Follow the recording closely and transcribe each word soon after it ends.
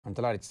I'm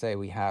delighted to say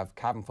we have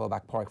cabin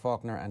fullback Padraig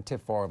Faulkner and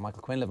tip forward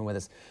Michael Quinlivan with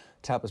us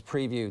to help us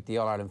preview the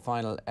All-Ireland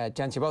final.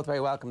 Gents, you're both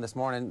very welcome this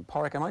morning.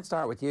 Padraig, I might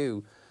start with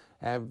you.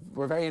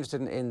 We're very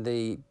interested in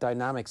the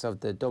dynamics of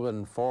the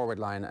Dublin forward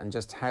line and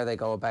just how they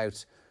go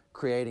about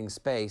creating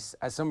space.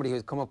 As somebody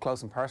who's come up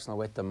close and personal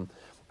with them,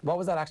 what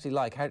was that actually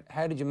like?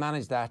 How did you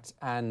manage that,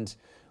 and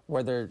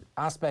were there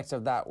aspects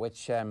of that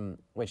which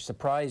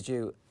surprised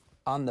you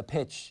on the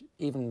pitch,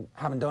 even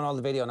having done all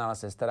the video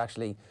analysis, that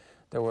actually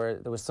there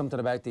was something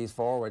about these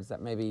forwards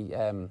that maybe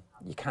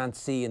you can't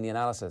see in the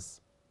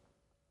analysis?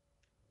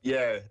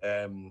 Yeah,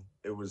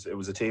 it was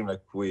a team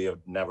like we have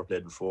never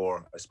played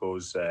before. I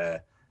suppose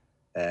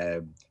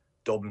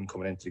Dublin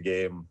coming into the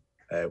game,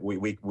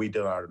 we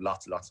did our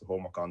lots of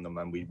homework on them,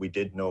 and we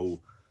did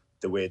know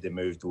the way they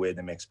moved, the way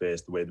they make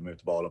space, the way they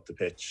moved the ball up the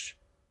pitch.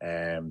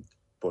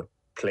 But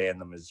playing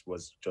them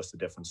was just a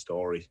different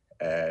story.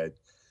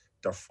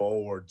 Their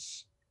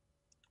forwards,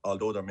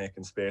 although they're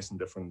making space and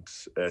different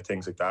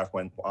things like that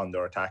when on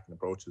their attacking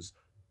approaches,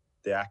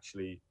 they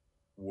actually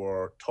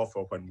were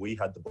tougher when we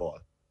had the ball.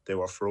 They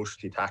were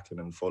ferociously tackling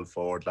in full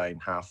forward line,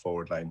 half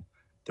forward line.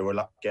 They were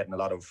getting a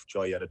lot of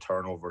joy out of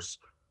turnovers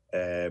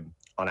on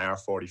our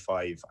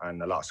 45,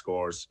 and a lot of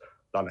scores,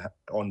 a lot of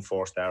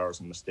unforced errors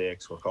and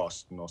mistakes were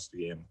costing us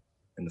the game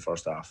in the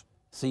first half.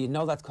 So you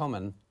know that's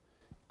coming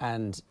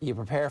and you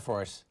prepare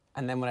for it,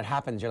 and then when it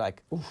happens you're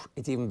like, oof,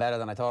 it's even better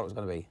than I thought it was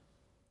going to be.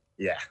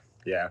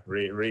 Yeah,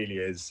 really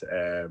is.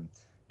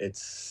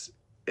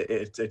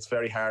 It's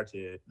very hard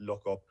to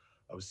look up.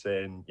 I was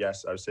saying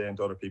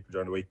to other people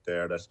during the week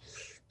there that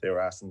they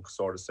were asking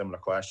sort of similar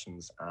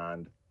questions,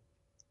 and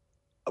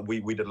we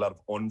did a lot of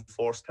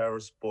unforced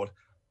errors, but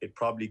it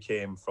probably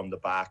came from the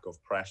back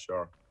of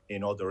pressure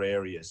in other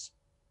areas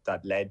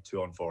that led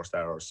to unforced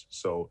errors.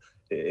 So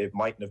it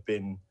mightn't have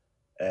been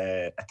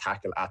a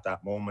tackle at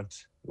that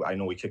moment. I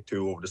know we kicked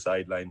 2 over the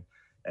sideline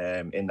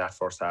in that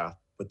first half,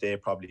 but they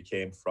probably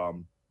came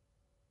from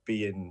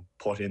being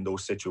put in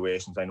those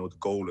situations. I know the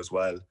goal as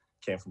well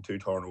came from 2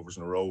 turnovers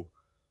in a row.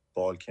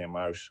 Ball came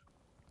out.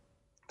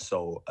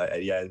 So,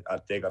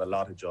 they got a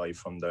lot of joy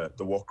from the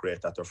work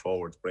rate that their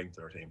forwards bring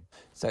to their team.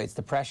 So it's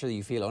the pressure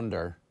you feel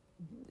under,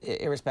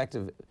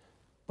 irrespective,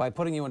 by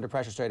putting you under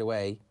pressure straight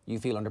away, you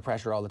feel under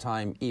pressure all the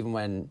time, even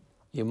when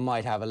you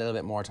might have a little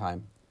bit more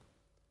time.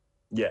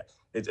 Yeah,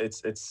 it's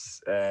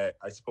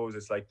I suppose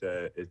it's like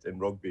in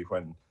rugby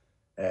when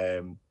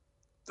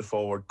the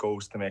forward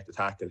goes to make the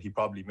tackle. He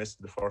probably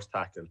missed the first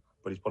tackle,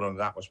 but he's put under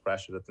that much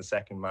pressure that the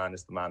second man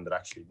is the man that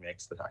actually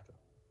makes the tackle.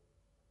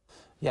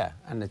 Yeah,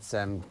 and it's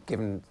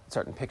given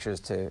certain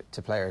pictures to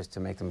players to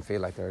make them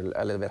feel like they're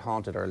a little bit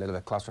haunted or a little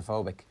bit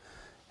claustrophobic.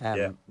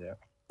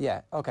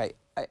 Yeah, okay.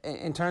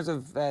 In terms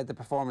of the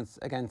performance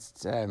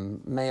against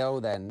Mayo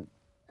then,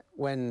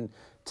 when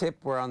Tip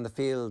were on the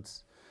field,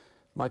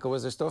 Michael,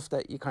 was there stuff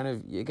that you kind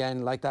of,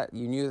 again, like that,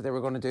 you knew that they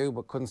were going to do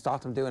but couldn't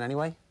stop them doing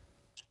anyway?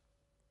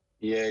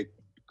 Yeah,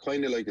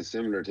 kind of like a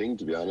similar thing,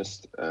 to be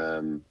honest.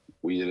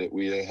 We had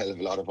a hell of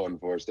a lot of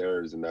unforced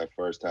errors in that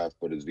first half,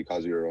 but it's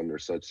because we were under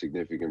such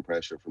significant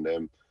pressure from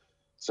them,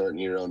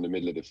 certainly around the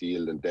middle of the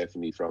field and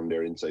definitely from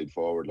their inside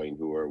forward line,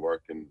 who were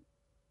working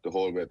the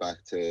whole way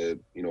back to,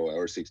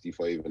 our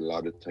 65 and a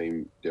lot of the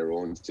time their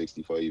own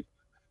 65,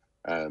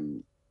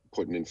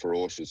 putting in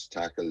ferocious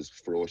tackles,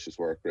 ferocious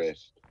work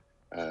rate.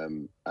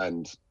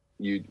 And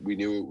we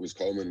knew it was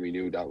coming. We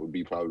knew that would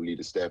be probably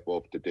the step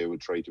up that they would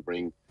try to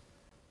bring.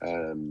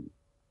 And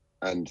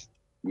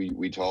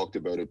we talked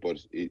about it, but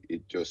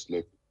it just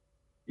looked,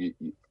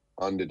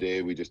 on the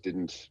day we just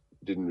didn't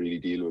really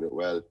deal with it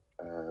well,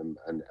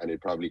 and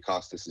it probably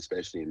cost us,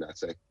 especially in that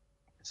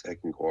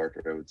second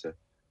quarter, I would say.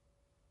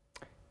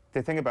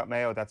 The thing about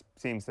Mayo that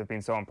seems to have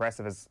been so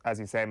impressive is, as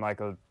you say,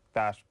 Michael,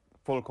 that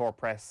full court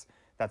press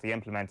that they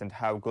implement and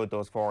how good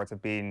those forwards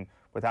have been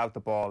without the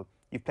ball.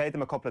 You've played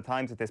them a couple of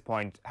times at this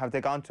point. Have they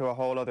gone to a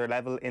whole other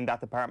level in that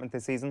department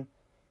this season?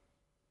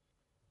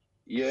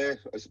 Yeah,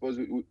 I suppose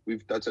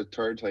we've that's our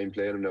 3rd time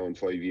playing them now in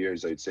 5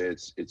 years. I'd say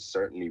it's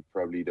certainly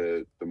probably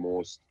the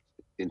most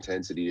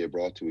intensity they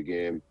brought to a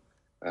game,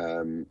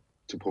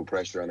 to put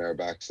pressure on our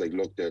backs. Like,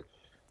 look,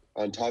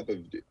 on top of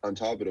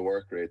the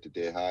work rate that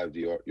they have,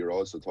 you're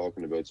also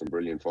talking about some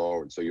brilliant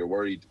forwards. So you're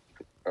worried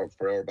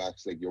for our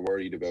backs, like you're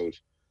worried about,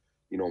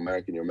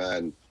 marking your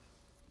man,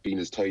 being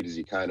as tight as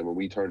you can, and when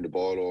we turn the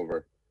ball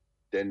over,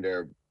 then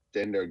they're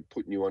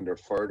putting you under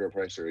further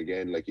pressure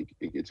again. Like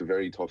it's a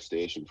very tough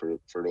station for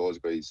those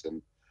guys,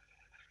 and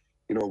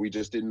we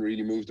just didn't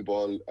really move the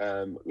ball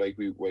like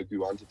we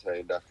wanted to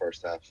in that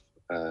first half.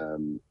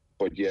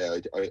 But yeah,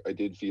 I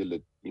did feel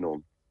that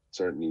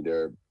certainly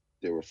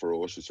they were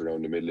ferocious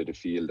around the middle of the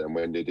field, and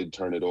when they did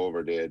turn it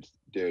over, they had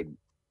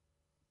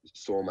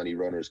so many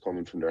runners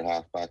coming from their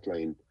half back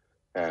line,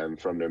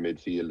 from their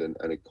midfield, and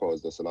it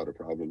caused us a lot of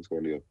problems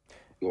going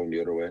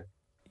the other way.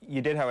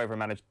 You did, however,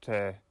 manage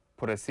to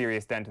put a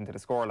serious dent into the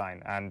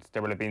scoreline, and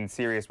there will have been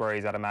serious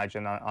worries, I'd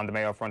imagine, on the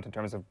Mayo front in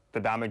terms of the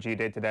damage you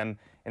did to them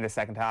in the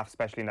second half,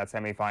 especially in that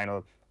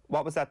semi-final.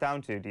 What was that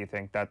down to, do you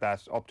think,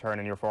 that upturn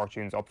in your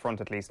fortunes up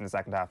front, at least in the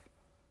second half?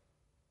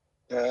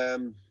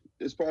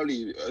 it's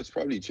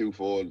probably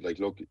twofold. Like,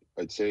 look,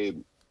 I'd say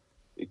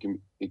it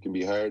can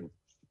be hard,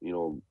 you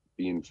know,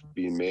 being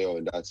Mayo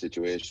in that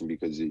situation,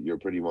 because you're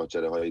pretty much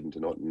at a hiding to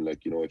nothing.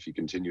 Like, you know, if you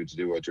continue to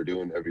do what you're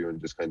doing,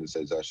 everyone just kind of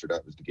says, "Ah, sure,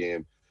 that was the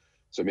game."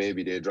 So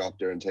maybe they dropped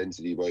their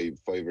intensity by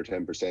 5 or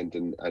 10%,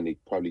 and it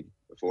probably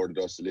afforded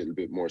us a little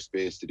bit more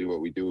space to do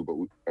what we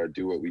do, or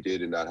do what we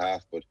did in that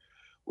half. But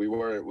we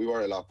were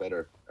a lot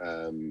better.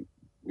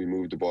 We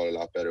moved the ball a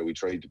lot better. We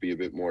tried to be a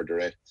bit more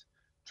direct,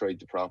 tried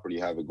to properly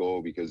have a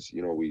go, because,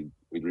 you know, we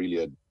really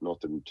had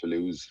nothing to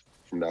lose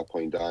from that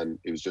point on.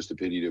 It was just a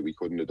pity that we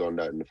couldn't have done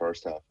that in the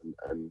first half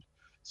and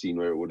seen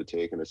where it would have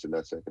taken us in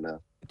that second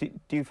half.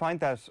 Do you find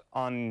that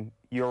on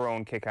your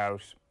own kick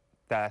out,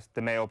 that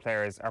the Mayo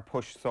players are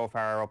pushed so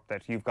far up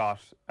that you've got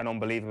an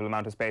unbelievable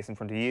amount of space in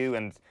front of you,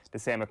 and the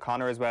same with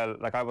Connor as well?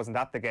 Like, I wasn't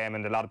at the game,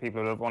 and a lot of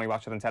people have only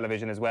watched it on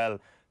television as well.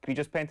 Can you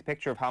just paint a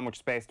picture of how much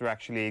space there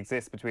actually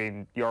exists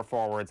between your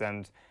forwards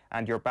and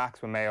your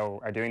backs when Mayo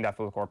are doing that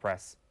full court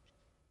press?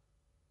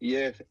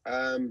 Yeah,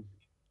 I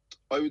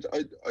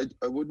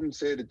wouldn't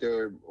say that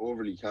they're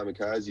overly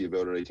kamikaze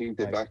about it. I think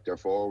they back their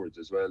forwards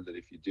as well, that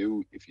if they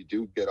do,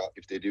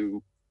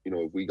 you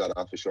know, if we got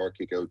off a short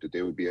kick out, that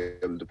they would be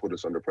able to put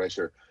us under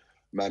pressure,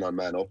 man on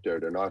man up there.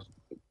 They're not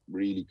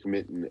really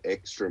committing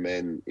extra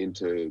men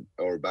into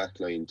our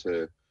back line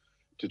to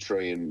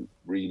try and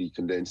really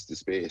condense the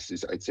space.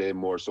 I'd say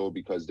more so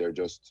because they're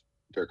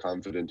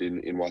confident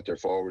in what their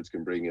forwards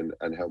can bring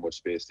and how much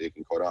space they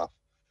can cut off.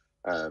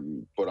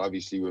 But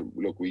obviously,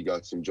 we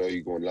got some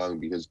joy going long,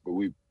 but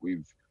we've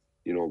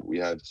you know, we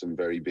had some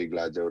very big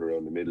lads out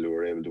around the middle who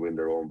were able to win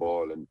their own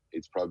ball, and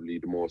it's probably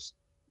the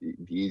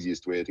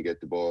easiest way to get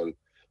the ball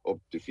up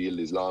the field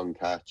is long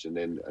catch and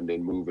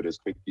then move it as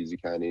quickly as you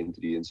can into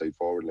the inside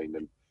forward line,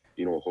 and,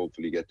 you know,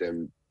 hopefully get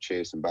them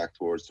chasing back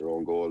towards their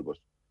own goal. But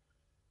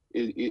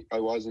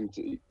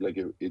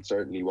it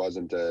certainly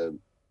wasn't an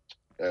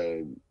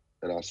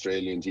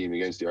Australian team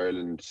against the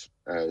Ireland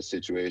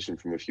situation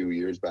from a few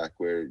years back,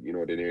 where, you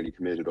know, they nearly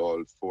committed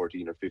all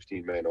 14 or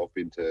 15 men up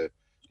into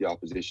the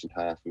opposition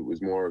half. It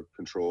was more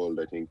controlled,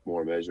 I think,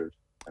 more measured,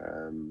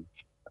 and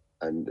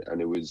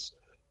it was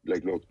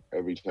like, look,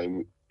 every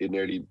time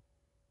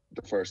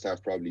the first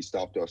half probably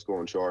stopped us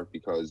going short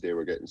because they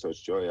were getting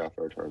such joy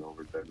after our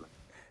turnover deadline.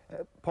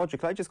 Padraig,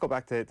 could I just go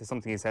back to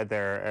something you said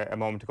there a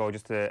moment ago,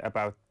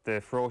 about the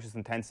ferocious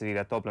intensity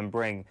that Dublin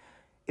bring?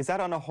 Is that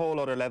on a whole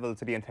other level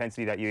to the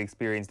intensity that you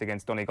experienced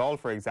against Donegal,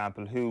 for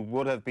example, who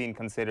would have been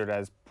considered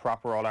as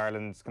proper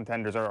All-Ireland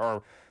contenders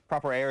or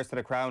proper heirs to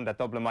the crown that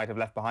Dublin might have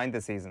left behind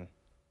this season?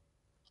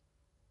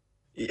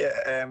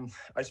 Yeah,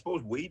 I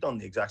suppose we done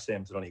the exact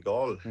same to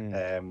Donegal.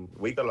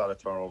 We got a lot of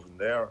turnover in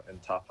there in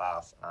the top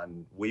half,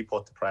 and we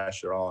put the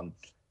pressure on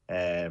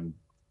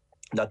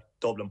that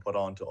Dublin put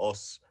on to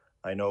us.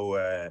 I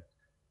know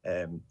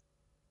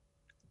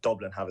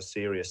Dublin have a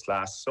serious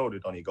class, so do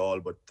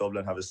Donegal, but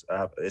Dublin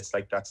it's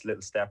like that's a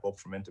little step up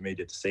from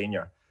intermediate to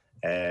senior.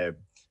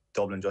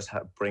 Dublin just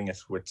bring it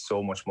with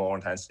so much more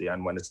intensity,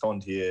 and when it's done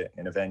to you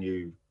in a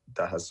venue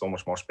that has so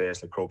much more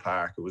space like Croke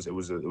Park, it was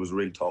a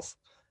really tough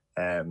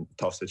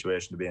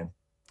situation to be in.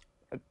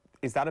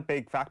 Is that a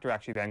big factor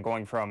actually then,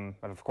 going from,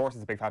 well, of course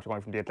it's a big factor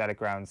going from the athletic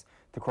grounds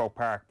to Croke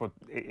Park, but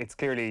it's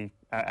clearly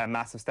a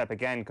massive step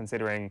again,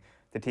 considering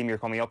the team you're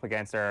coming up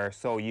against are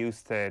so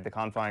used to the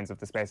confines of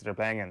the space that they're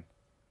playing in?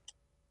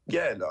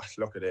 Yeah,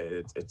 look at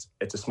it.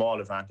 It's a small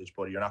advantage,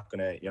 but you're not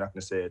gonna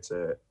say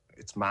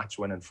it's match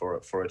winning for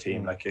a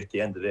team. Like, at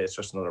the end of the day, it's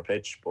just another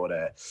pitch. But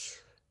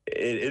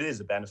it is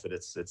a benefit.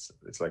 It's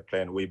like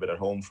playing a wee bit at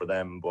home for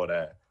them.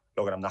 But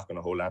look, I'm not going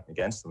to hold that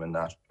against them in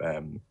that.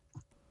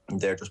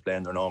 They're just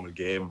playing their normal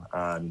game,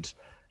 and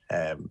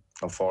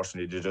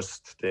unfortunately,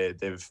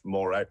 they've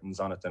more outings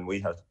on it than we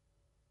had.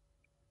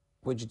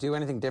 Would you do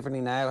anything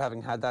differently now,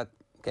 having had that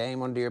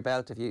game under your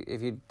belt?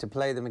 If you to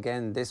play them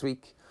again this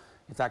week,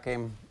 if that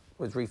game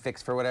was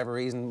refixed for whatever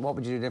reason, what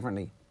would you do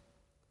differently?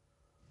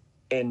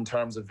 In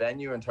terms of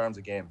venue, in terms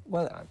of game?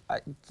 Well,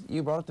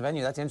 you brought up the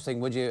venue. That's interesting.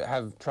 Would you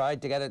have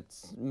tried to get it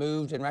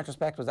moved in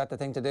retrospect? Was that the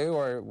thing to do,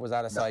 or was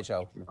that a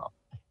sideshow?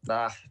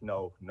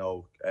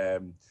 No.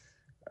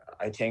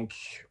 I think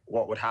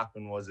what would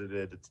happen was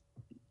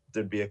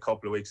there'd be a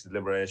couple of weeks of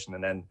deliberation,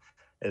 and then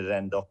it'd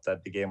end up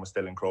that the game was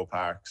still in Croke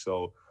Park.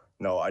 So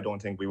no, I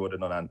don't think we would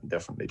have done anything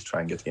differently to try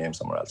and get the game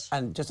somewhere else.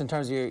 And just in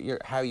terms of your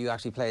how you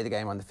actually play the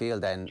game on the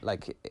field, then,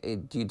 like,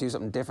 do you do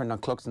something different on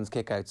Cluxton's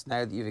kickouts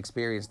now that you've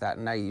experienced that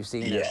and now you've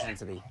seen the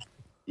intensity?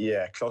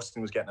 Yeah,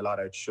 Cluxton was getting a lot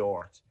out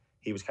short.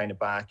 He was kind of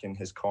backing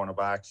his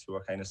cornerbacks, who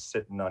were kind of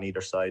sitting on either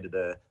side of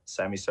the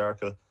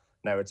semicircle.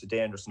 Now, it's a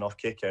dangerous enough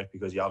kick out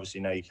because you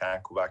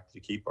can't go back to the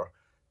keeper.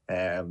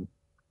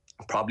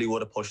 Probably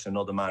would have pushed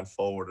another man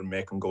forward and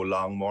make him go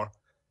long more.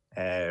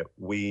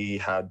 We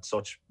had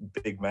such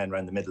big men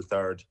around the middle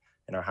third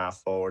in our half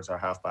forwards, our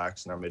half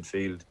backs, and our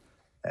midfield,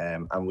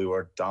 and we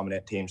were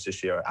dominant teams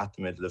this year at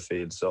the middle of the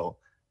field. So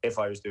if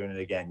I was doing it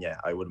again,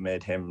 I would have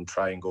made him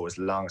try and go as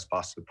long as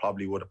possible.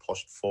 Probably would have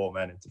pushed 4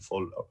 men into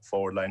full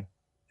forward line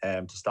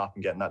to stop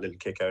him getting that little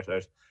kick out.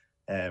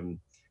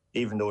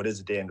 even though it is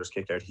a dangerous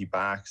kick out, he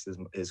backs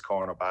his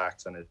corner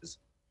backs and his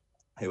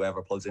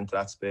whoever pulls into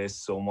that space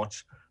so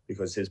much,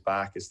 because his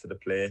back is to the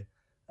play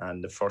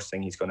and the first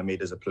thing he's going to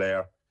meet is a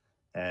player.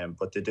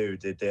 But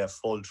they have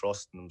full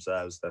trust in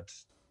themselves that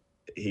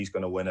he's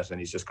going to win it and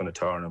he's just going to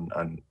turn him,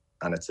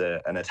 and it's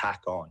an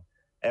attack on.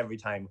 Every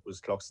time it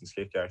was Cluxton's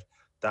kick out,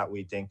 that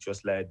we think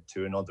just led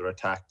to another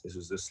attack. This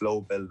was a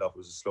slow build-up, it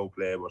was a slow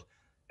play,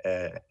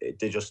 but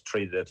they just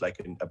treated it like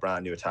a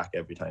brand new attack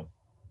every time.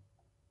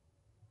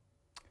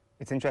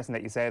 It's interesting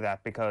that you say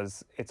that,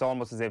 because it's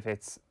almost as if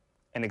it's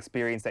an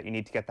experience that you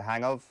need to get the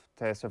hang of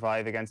to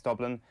survive against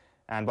Dublin.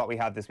 And what we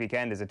have this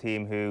weekend is a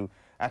team who,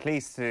 at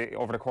least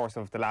over the course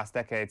of the last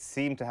decade,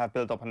 seem to have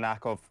built up a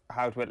knack of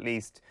how to at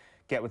least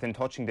get within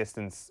touching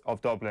distance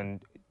of Dublin.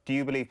 Do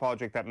you believe,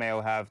 Padraig, that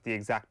Mayo have the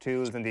exact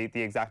tools and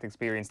the exact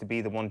experience to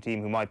be the one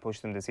team who might push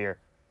them this year?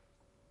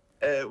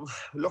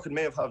 Look,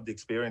 Mayo have the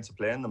experience of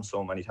playing them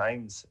so many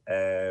times.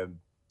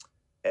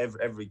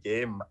 Every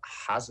game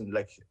hasn't,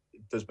 like,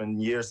 there's been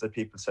years that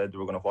people said they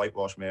were going to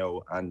whitewash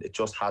Mayo, and it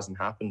just hasn't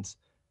happened.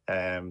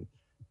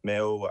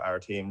 Mayo are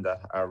a team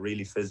that are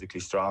really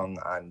physically strong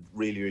and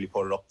really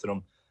put it up to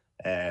them.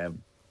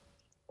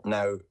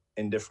 Now,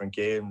 in different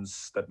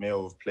games that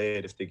Mayo have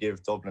played, if they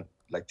give Dublin,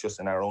 like just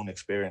in our own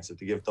experience, if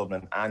they give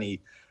Dublin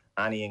any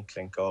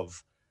inkling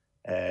of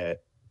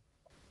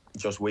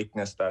just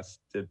weakness, that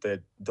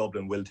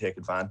Dublin will take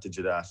advantage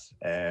of that.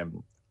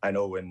 I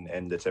know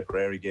in the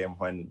Tipperary game,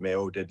 when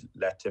Mayo did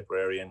let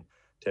Tipperary in,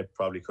 Tip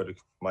probably could have,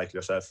 Michael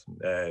yourself,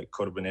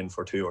 could have been in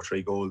for 2 or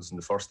 3 goals in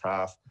the first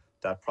half.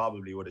 That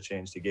probably would have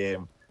changed the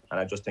game, and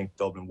I just think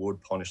Dublin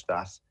would punish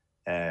that.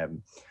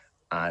 And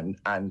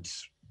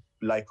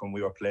like when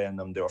we were playing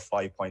them, they were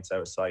 5 points out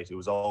of sight. It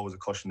was always a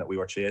cushion that we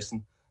were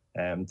chasing.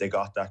 They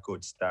got that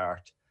good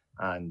start,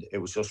 and it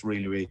was just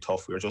really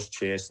tough. We were just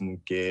chasing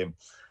the game,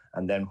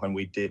 and then when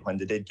they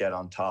did get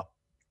on top,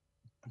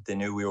 they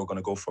knew we were going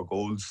to go for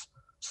goals.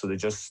 So they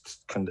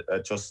just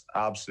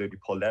absolutely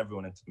pulled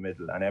everyone into the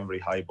middle, and every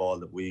high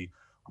ball that we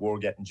were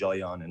getting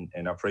joy on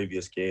in our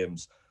previous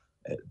games,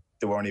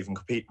 they weren't even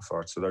competing for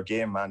it. So their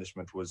game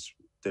management was,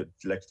 they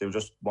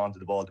just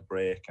wanted the ball to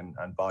break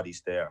and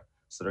bodies there.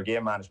 So their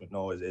game management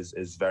now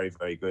is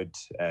very good.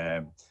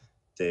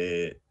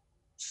 They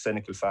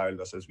cynical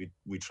fouled us as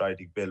we tried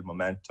to build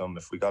momentum.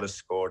 If we got a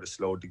score, they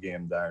slowed the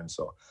game down.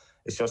 So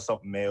it's just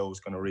something Mayo is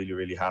going to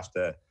really have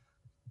to.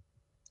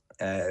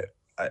 They're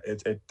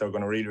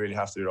going to really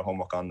have to do their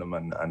homework on them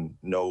and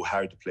know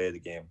how to play the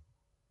game.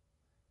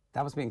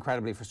 That must be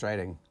incredibly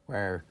frustrating,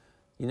 where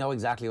you know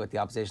exactly what the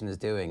opposition is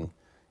doing,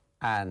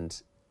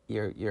 and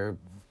you're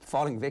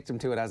falling victim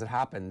to it as it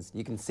happens.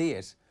 You can see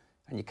it,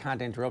 and you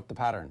can't interrupt the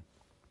pattern.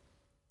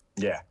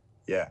 Yeah.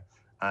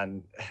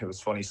 And it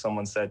was funny,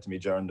 someone said to me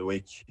during the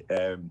week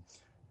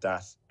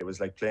that it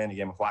was like playing a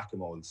game of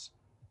whack-a-moles.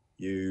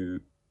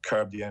 You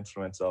curb the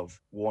influence of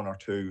 1 or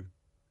 2,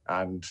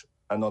 and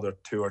another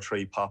 2 or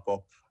 3 pop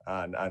up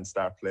and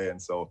start playing.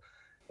 So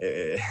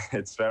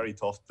it's very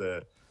tough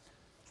to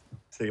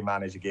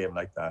manage a game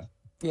like that.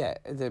 Yeah,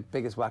 the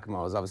biggest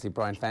whack-a-mole is obviously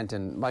Brian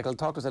Fenton. Michael,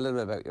 talk to us a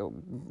little bit about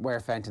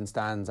where Fenton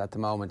stands at the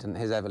moment and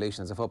his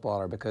evolution as a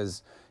footballer,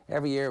 because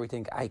every year we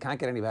think, he can't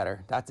get any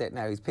better. That's it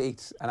now, he's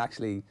peaked. And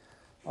actually,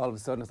 all of a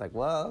sudden it's like,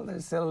 well,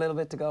 there's still a little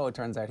bit to go, it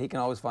turns out. He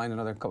can always find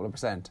another couple of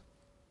percent.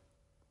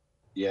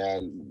 Yeah,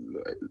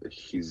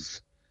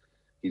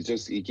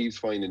 he keeps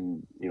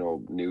finding,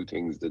 new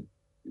things that,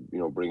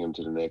 bring him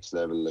to the next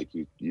level. Like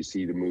you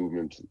see the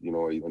movement, I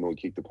know he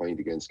kicked the point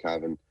against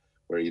Cavan,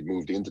 where he'd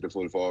moved into the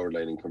full forward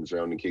line and comes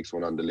around and kicks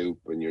one on the loop,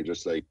 and you're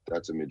just like,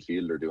 that's a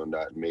midfielder doing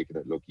that and making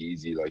it look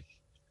easy. Like,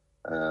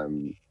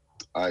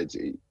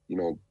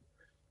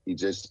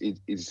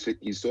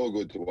 he's so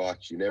good to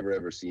watch. You never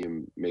ever see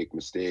him make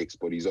mistakes,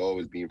 but he's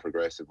always being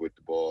progressive with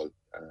the ball.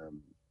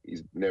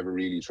 He's never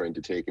really trying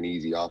to take an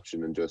easy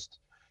option and just,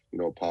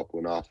 pop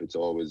one off. It's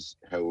always,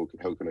 how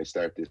can I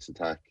start this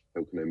attack?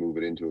 How can I move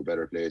it into a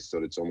better place so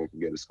that someone can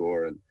get a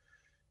score? And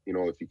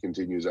if he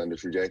continues on the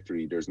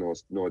trajectory, there's no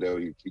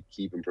doubt he'll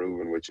keep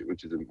improving, which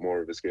is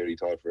more of a scary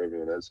thought for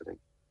everyone else, I think.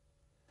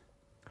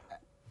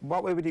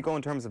 What way would you go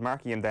in terms of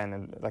marking him then?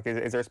 And like,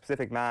 is there a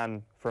specific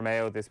man for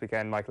Mayo this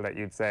weekend, Michael, that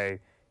you'd say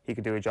he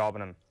could do a job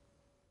on him?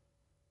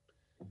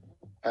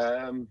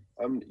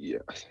 Yeah,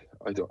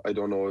 I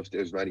don't know if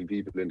there's many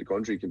people in the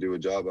country can do a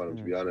job on him,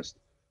 to be honest.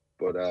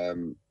 But I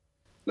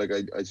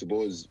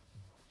suppose,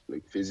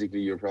 like, physically,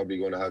 you're probably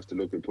going to have to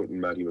look at putting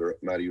Matty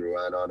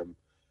Rowan on him.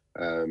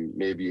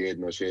 Maybe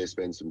Aidan O'Shea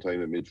spends some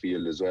time at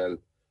midfield as well.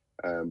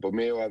 But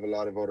Mayo have a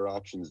lot of other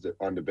options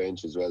on the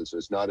bench as well, so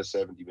it's not a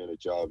 70-minute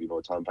job.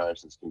 Tom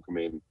Parsons can come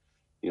in.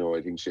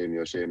 I think Shane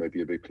O'Shea might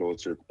be a bit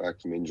closer back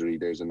from injury.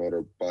 There's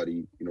another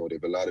body. They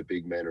have a lot of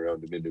big men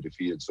around the middle of the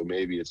field, so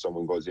maybe if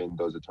someone goes in,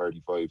 does a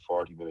 35,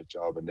 40-minute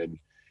job, and then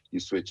you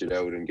switch it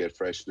out and get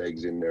fresh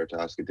legs in there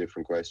to ask a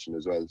different question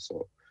as well.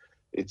 So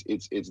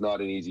it's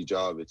not an easy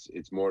job.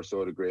 It's more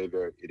so the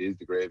graveyard. It is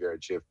the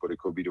graveyard shift, but it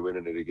could be the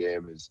winning of the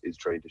game is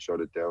trying to shut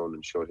it down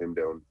and shut him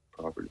down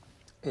properly.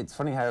 It's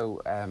funny how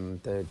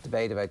the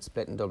debate about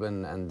splitting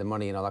Dublin and the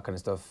money and all that kind of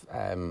stuff,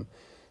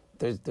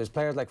 there's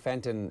players like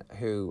Fenton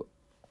who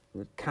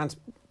can't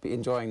be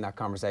enjoying that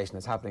conversation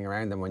that's happening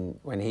around them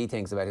when he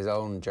thinks about his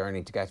own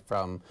journey to get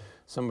from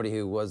somebody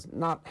who was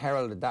not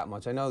heralded that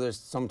much. I know there's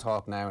some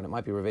talk now, and it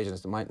might be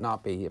revisionist, it might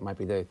not be, it might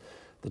be the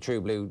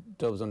true blue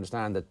Dubs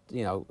understand that,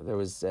 you know, there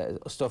was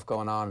stuff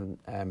going on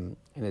in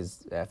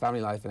his family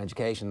life and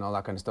education and all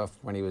that kind of stuff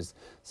when he was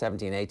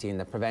 17, 18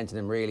 that prevented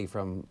him really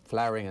from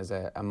flowering as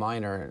a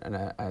minor and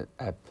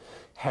a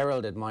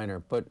heralded minor.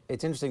 But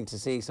it's interesting to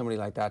see somebody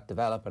like that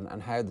develop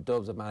and how the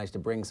Dubs have managed to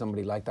bring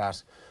somebody like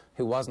that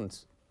who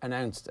wasn't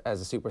announced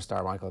as a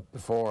superstar, Michael,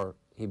 before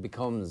he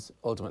becomes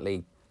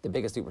ultimately the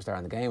biggest superstar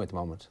in the game at the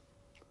moment.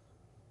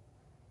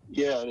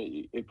 Yeah,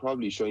 and it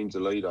probably shines a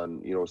light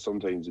on, you know,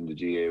 sometimes in the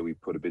GA we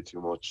put a bit too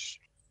much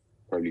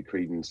probably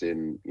credence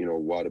in, you know,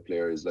 what a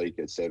player is like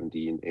at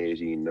 17,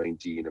 18,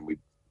 19, and we,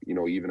 you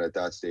know, even at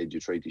that stage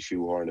you try to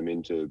shoehorn them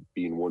into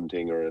being one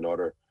thing or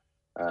another,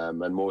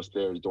 and most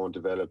players don't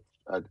develop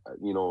at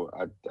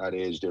that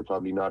age. They're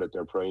probably not at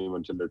their prime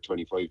until they're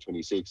 25,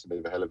 26, and they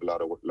have a hell of a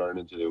lot of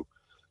learning to do.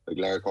 Like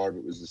Larry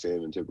Corbett was the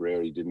same in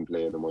Tipperary, he didn't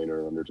play in a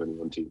minor under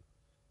 21 team.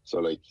 So,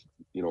 like,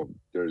 you know,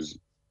 there's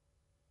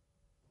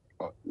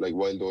like,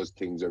 while those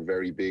things are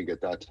very big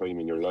at that time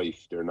in your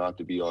life, they're not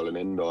the be all and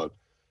end all.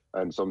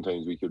 And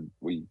sometimes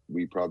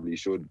we probably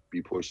should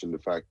be pushing the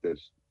fact that,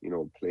 you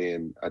know,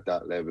 playing at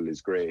that level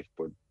is great,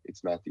 but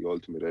it's not the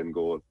ultimate end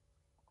goal,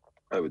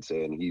 I would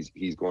say. And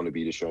he's going to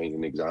be the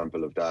shining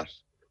example of that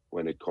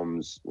when it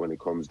comes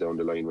down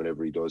the line,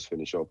 whenever he does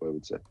finish up, I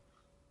would say.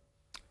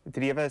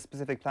 Did he have a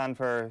specific plan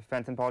for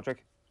Fenton,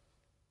 Padraig?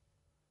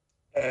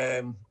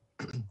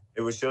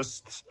 It was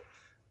just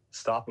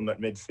stop him at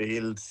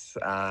midfield.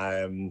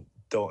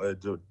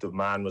 The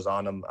man was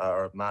on him,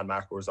 or man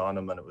marker was on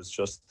him, and it was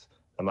just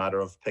a matter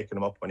of picking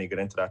him up when he got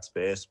into that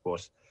space.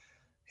 But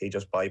he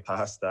just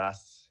bypassed that.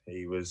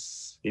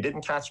 He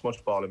didn't catch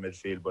much ball in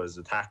midfield, but his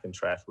attacking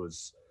threat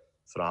was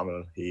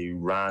phenomenal. He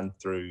ran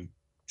through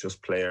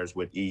just players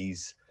with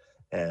ease,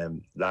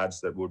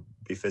 lads that would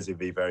be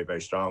physically very,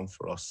 very strong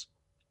for us.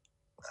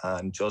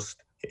 And just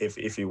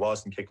if he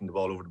wasn't kicking the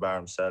ball over the bar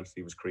himself,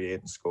 he was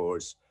creating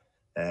scores.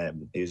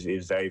 He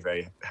was very,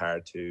 very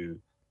hard to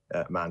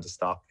man to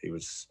stop. He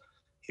was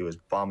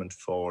bombing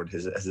forward.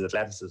 His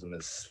athleticism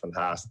is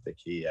fantastic.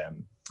 He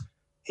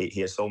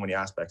has so many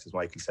aspects, as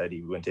Michael said.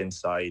 He went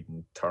inside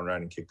and turned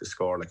around and kicked the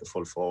score like a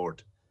full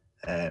forward.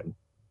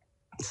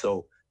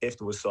 So if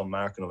there was some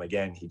marking him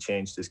again, he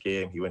changed his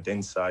game. He went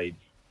inside.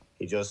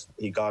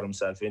 He got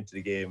himself into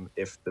the game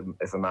if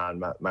a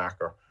man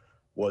marker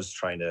was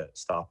trying to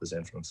stop his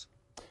influence.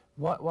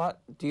 What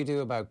do you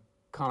do about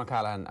Conor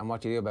Callan and what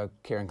do you do about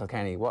Kieran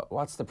Kilkenny?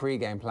 What's the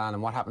pre-game plan,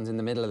 and what happens in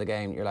the middle of the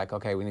game? You're like,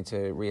 okay, we need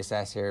to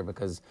reassess here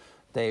because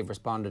they've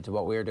responded to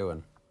what we're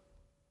doing.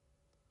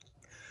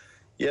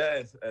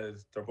 Yeah,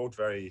 they're both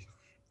very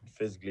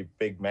physically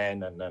big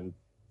men and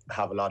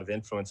have a lot of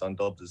influence on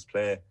Dubs'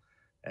 play.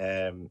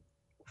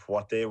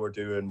 What they were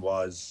doing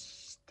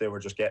was they were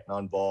just getting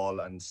on ball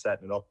and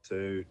setting it up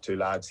to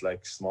lads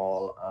like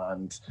Small,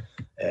 and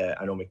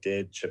I know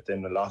McDade chipped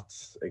in a lot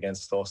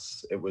against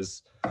us. It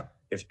was,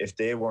 if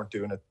they weren't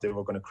doing it, they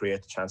were going to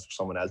create a chance for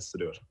someone else to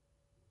do it.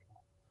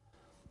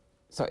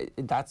 So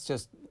that's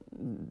just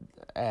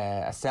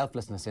a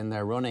selflessness in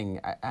their running.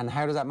 And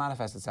how does that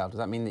manifest itself? Does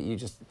that mean that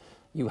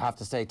you have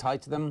to stay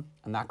tight to them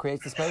and that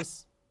creates the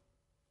space?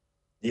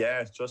 Yeah,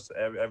 it's just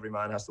every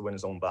man has to win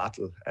his own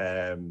battle.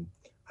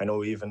 I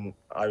know even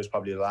I was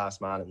probably the last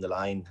man in the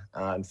line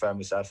and found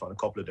myself on a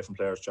couple of different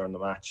players during the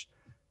match.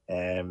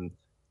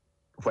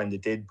 When they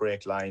did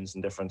break lines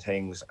and different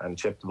things and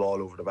chip the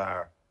ball over the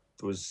bar,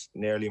 there was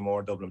nearly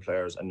more Dublin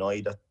players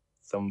annoyed at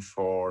them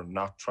for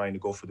not trying to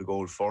go for the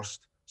goal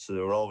first. So they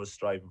were always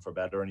striving for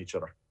better in each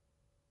other.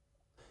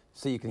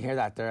 So you can hear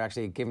that they're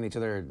actually giving each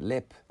other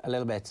lip a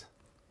little bit.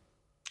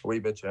 A wee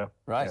bit, yeah.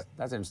 Right, yeah.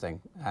 That's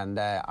interesting. And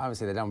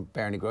obviously they don't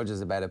bear any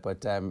grudges about it,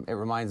 but it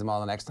reminds them all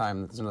the next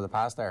time there's another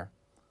pass there.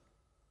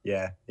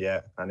 Yeah,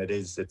 and it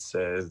is. It's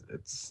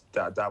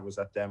that was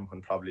at them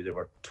when probably they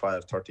were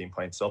 12, 13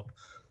 points up.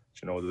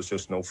 You know, there was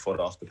just no foot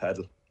off the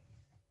pedal.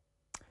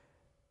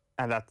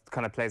 And that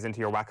kind of plays into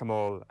your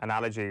whack-a-mole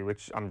analogy,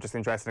 which I'm just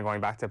interested in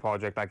going back to,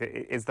 Padraig. Like,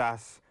 is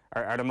that,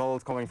 are the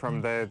moles coming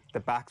from the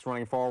backs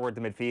running forward,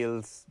 the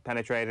midfields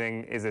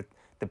penetrating? Is it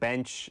the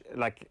bench?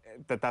 Like,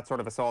 that sort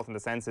of assault in the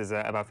sense is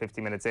about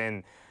 50 minutes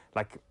in.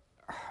 Like,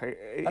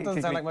 that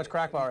doesn't sound like much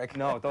crack, Warwick.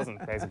 No, it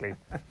doesn't, basically.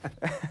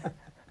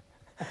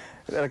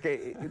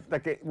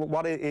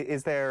 What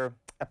is there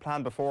a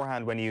plan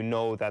beforehand when you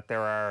know that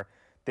there are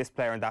this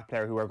player and that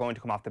player who are going to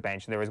come off the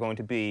bench, and there is going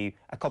to be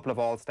a couple of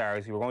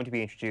all-stars who are going to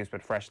be introduced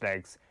with fresh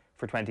legs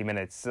for 20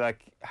 minutes?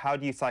 Like, how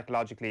do you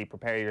psychologically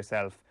prepare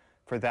yourself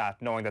for that,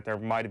 knowing that there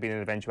might have been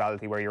an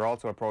eventuality where you're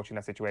also approaching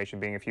that situation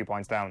being a few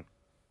points down?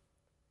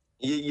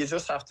 You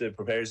just have to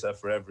prepare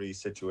yourself for every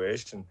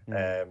situation.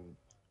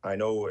 I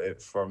know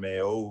for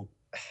Mayo,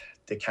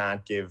 they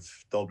can't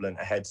give Dublin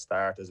a head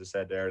start. As I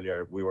said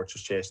earlier, we were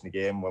just chasing the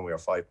game when we were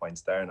 5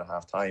 points down at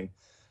half time.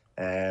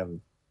 Like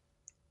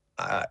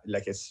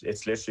it's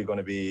literally going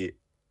to be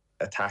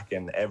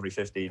attacking every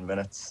 15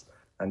 minutes,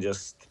 and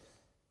just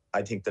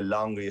I think the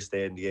longer you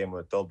stay in the game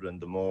with Dublin,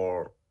 the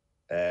more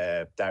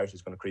doubt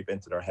is going to creep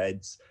into their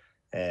heads.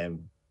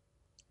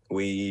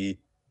 We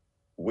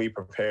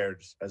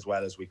prepared as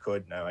well as we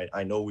could. Now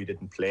I know we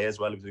didn't play as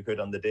well as we could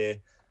on the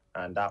day,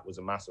 and that was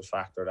a massive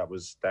factor. That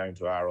was down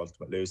to our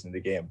ultimate losing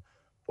the game.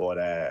 But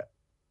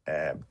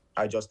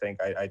I just think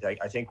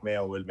I think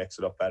Mayo will mix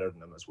it up better than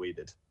them as we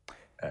did.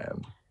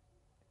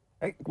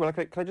 Well,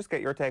 could I just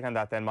get your take on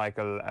that then,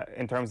 Michael,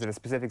 in terms of the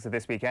specifics of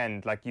this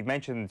weekend? Like you've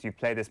mentioned, you've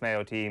played this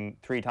Mayo team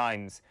 3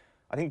 times.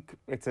 I think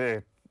it's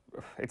a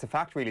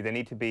fact, really. They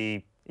need to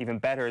be even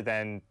better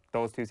than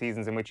those 2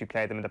 seasons in which you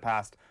played them in the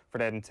past for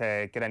them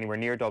to get anywhere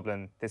near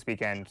Dublin this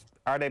weekend.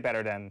 Are they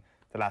better than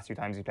the last 2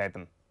 times you played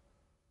them?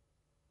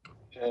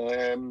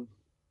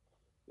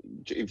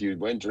 If you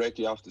went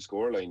directly off the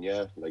scoreline,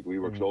 yeah, like we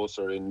were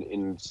closer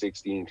in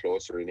 16,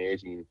 closer in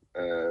 18,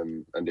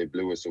 and they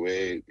blew us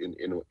away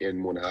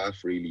in one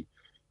half really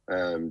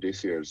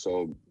this year.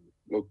 So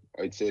look,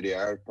 I'd say they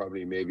are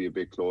probably maybe a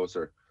bit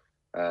closer.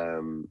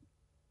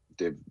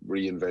 They've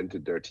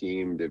reinvented their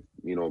team. They've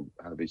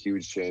have a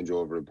huge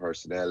changeover in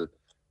personnel,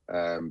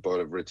 but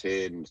have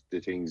retained the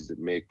things that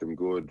make them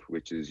good,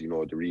 which is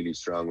the really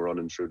strong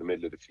running through the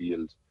middle of the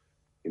field.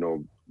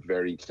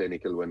 Very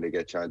clinical when they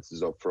get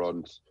chances up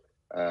front,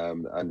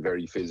 and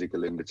very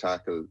physical in the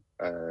tackle,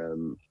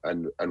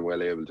 and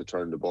well able to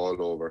turn the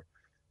ball over.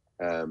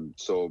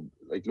 So,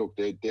 like, look,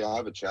 they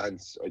have a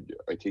chance.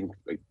 I think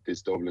like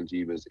this Dublin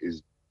team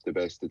is the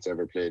best that's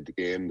ever played the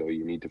game, though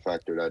you need to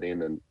factor that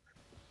in. And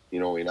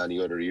in any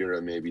other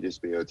era, maybe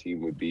this Mayo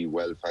team would be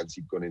well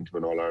fancied going into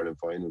an All-Ireland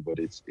final, but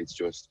it's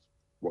just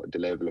what the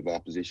level of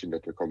opposition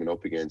that they're coming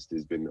up against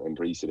has been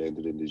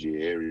unprecedented in the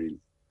GAA, really.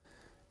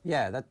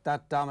 Yeah,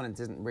 that dominance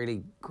isn't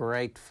really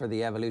great for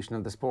the evolution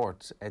of the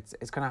sport.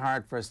 It's kind of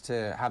hard for us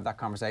to have that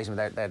conversation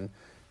without then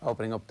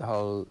opening up the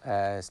whole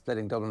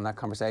splitting Dublin in that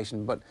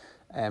conversation. But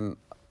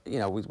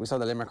we saw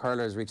the Limerick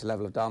hurlers reach a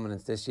level of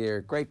dominance this year.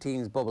 Great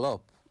teams bubble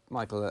up,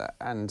 Michael,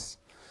 and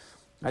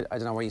I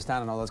don't know where you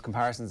stand on all those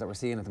comparisons that we're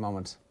seeing at the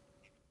moment.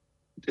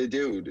 They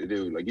do.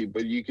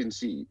 But you can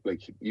see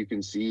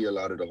a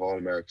lot of the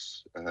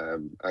hallmarks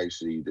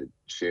actually that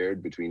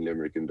shared between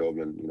Limerick and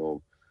Dublin.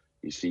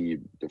 You see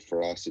the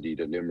ferocity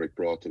that Limerick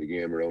brought to the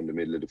game around the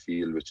middle of the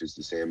field, which is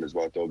the same as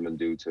what Dublin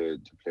do to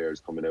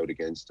players coming out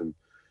against them.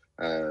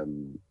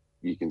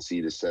 You can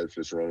see the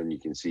selfless running. You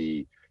can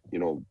see,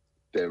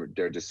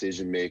 their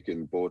decision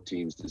making. Both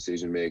teams'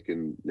 decision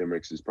making.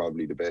 Limerick's is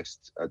probably the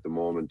best at the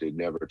moment. They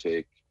never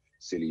take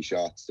silly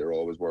shots. They're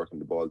always working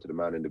the ball to the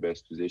man in the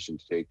best position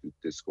to take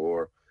the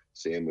score.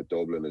 Same with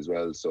Dublin as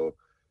well. So,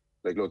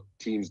 like, look,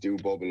 teams do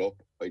bubble up.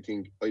 I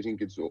think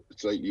it's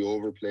slightly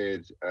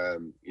overplayed.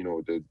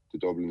 The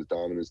Dublin's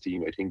dominance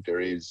team. I think there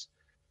is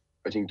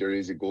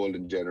a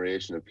golden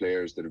generation of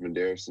players that have been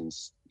there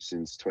since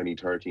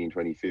 2013,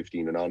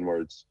 2015 and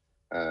onwards.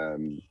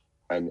 And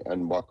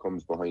what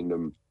comes behind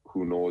them,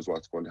 who knows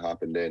what's going to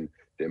happen then.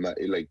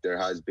 There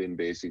has been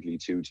basically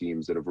 2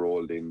 teams that have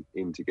rolled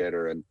in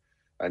together, and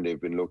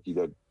they've been lucky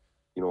that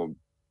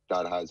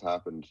that has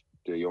happened.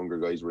 The younger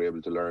guys were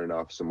able to learn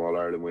off some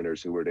All-Ireland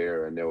winners who were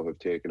there and now have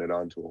taken it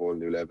on to a whole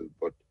new level.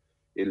 But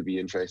it'll be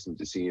interesting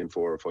to see in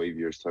 4 or 5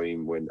 years'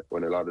 time when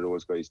a lot of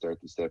those guys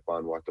start to step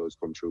on what does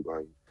come through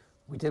behind.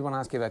 We did want to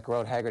ask you about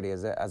Gearóid Hegarty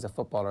as a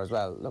footballer as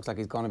well. Looks like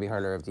he's going to be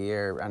Hurler of the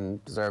Year,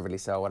 and deservedly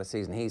so. What a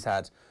season he's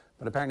had.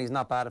 But apparently he's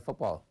not bad at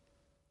football.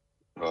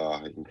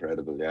 Oh,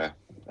 incredible, yeah.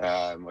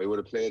 I would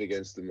have played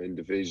against him in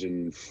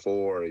Division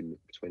 4 in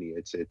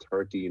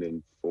 13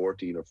 and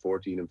 14 or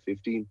 14 and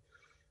 15.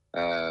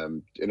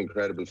 An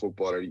incredible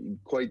footballer,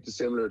 quite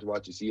similar to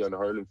what you see on the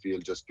hurling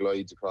field, just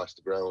glides across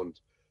the ground,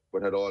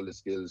 but had all the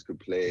skills, could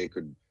play,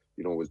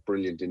 was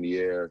brilliant in the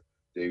air.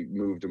 They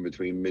moved him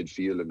between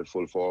midfield and the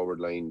full forward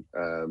line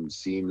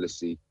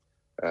seamlessly.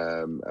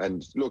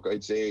 And look,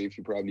 I'd say if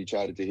you probably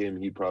chatted to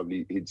him,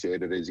 he'd say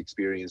that his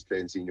experience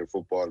playing senior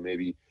football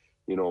maybe,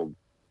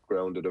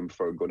 grounded him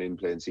for going in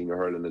playing senior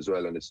hurling as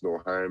well. And it's no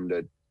harm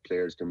that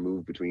players can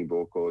move between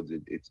both codes.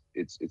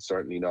 It's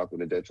certainly not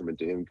been a detriment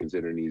to him,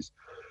 considering he's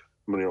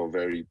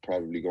very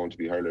probably going to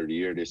be Hurler of the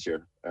Year this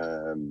year.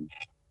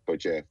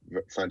 But yeah,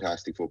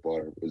 fantastic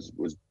footballer,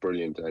 was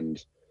brilliant.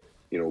 And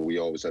we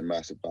always had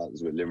massive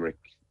battles with Limerick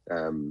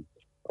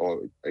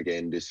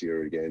again this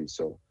year again.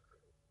 So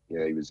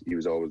yeah, he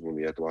was always one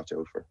we had to watch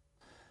out for.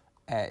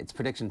 It's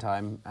prediction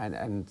time,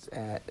 and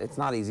it's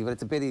not easy, but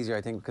it's a bit easier,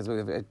 I think, because we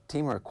have a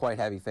team who are quite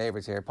heavy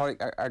favourites here.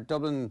 Are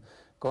Dublin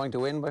going to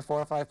win by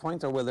 4 or 5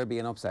 points, or will there be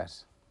an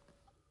upset?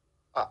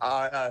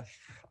 I'd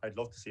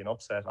love to see an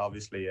upset,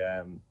 obviously.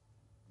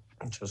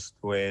 Just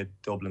the way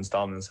Dublin's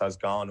dominance has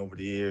gone over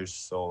the years.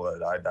 So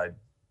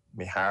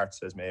my heart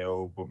says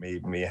Mayo, but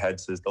my head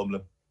says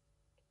Dublin.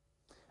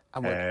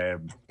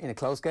 And in a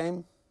close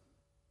game?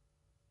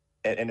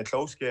 In a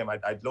close game,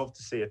 I'd love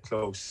to see it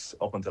close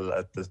up until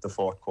the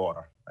 4th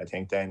quarter. I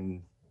think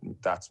then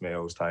that's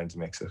Mayo's time to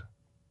mix it.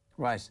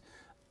 Right.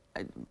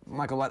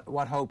 Michael,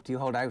 what hope do you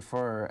hold out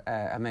for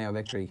a Mayo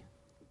victory?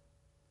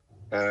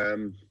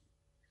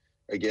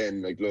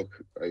 Again, like,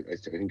 look, I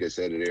think I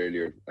said it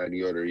earlier,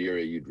 any other era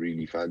you'd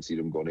really fancy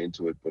them going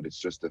into it, but it's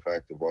just the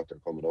fact of what they're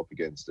coming up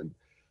against. And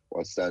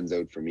what stands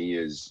out for me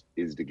is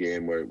the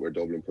game where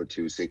Dublin put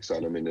 2-6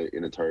 on them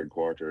in a third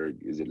quarter.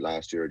 Is it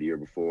last year or the year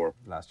before?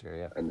 Last year,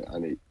 yeah.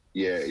 And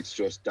it's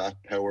just that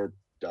power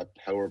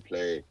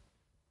play.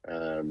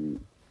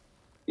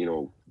 You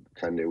know,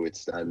 can they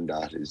withstand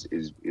that?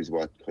 Is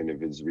what kind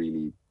of is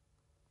really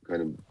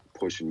kind of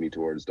pushing me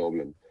towards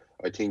Dublin.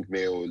 I think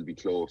Mayo will be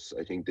close.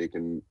 I think they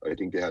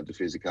have the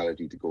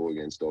physicality to go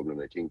against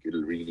Dublin. I think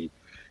it'll be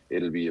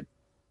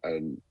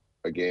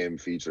a game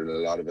featuring a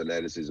lot of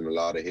athleticism, a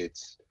lot of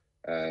hits.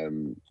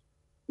 You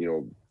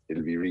know,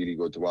 it'll be really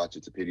good to watch.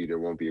 It's a pity there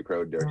won't be a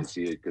crowd there to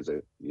see it, because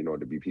you know,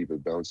 there'll be people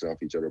bouncing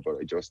off each other. But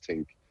I just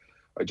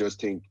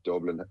think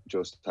Dublin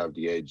just have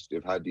the edge.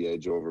 They've had the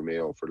edge over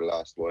Mayo for the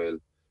last while,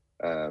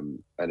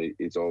 and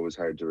it's always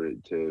hard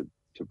to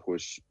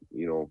push,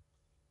 you know,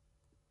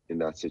 in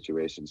that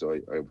situation. So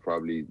I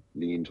probably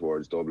lean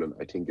towards Dublin.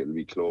 I think it'll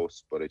be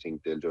close, but I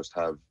think they'll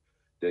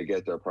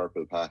get their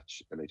purple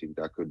patch, and I think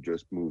that could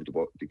just move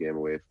the game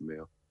away from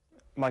Mayo.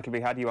 Michael,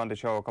 we had you on the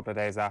show a couple of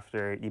days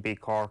after you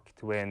beat Cork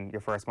to win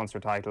your first Munster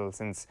title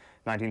since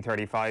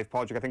 1935.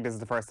 Padraig, I think this is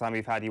the first time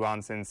we've had you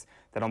on since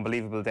that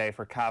unbelievable day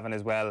for Cavan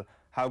as well.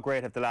 How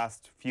great have the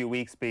last few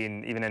weeks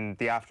been, even in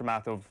the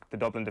aftermath of the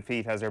Dublin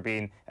defeat? Has there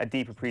been a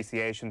deep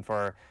appreciation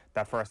for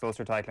that first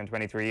Ulster title in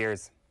 23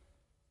 years?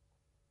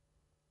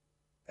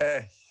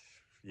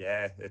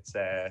 Yeah, it's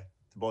the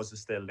buzz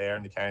is still there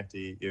in the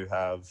county. You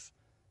have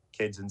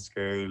kids in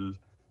school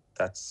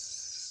that's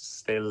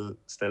still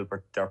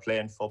they're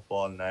playing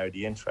football now.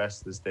 The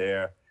interest is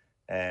there.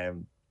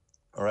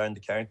 Around the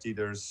county,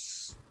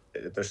 there's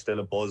still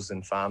a buzz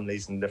in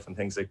families and different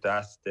things like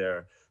that.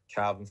 Their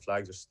Cavan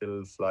flags are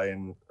still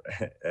flying.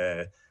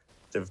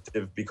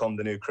 They've become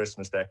the new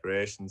Christmas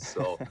decorations.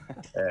 So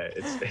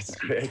it's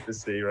great to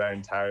see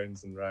around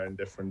towns and around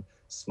different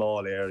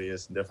small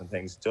areas and different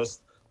things.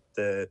 Just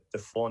the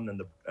fun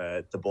and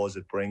the buzz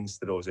it brings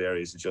to those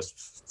areas is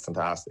just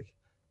fantastic.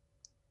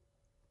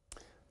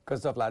 Good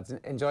stuff, lads.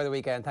 Enjoy the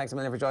weekend. Thanks a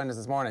million for joining us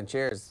this morning.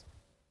 Cheers.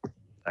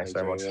 Thanks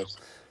very much.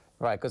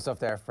 Right, good stuff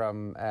there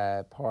from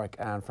Padraig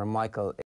and from Michael.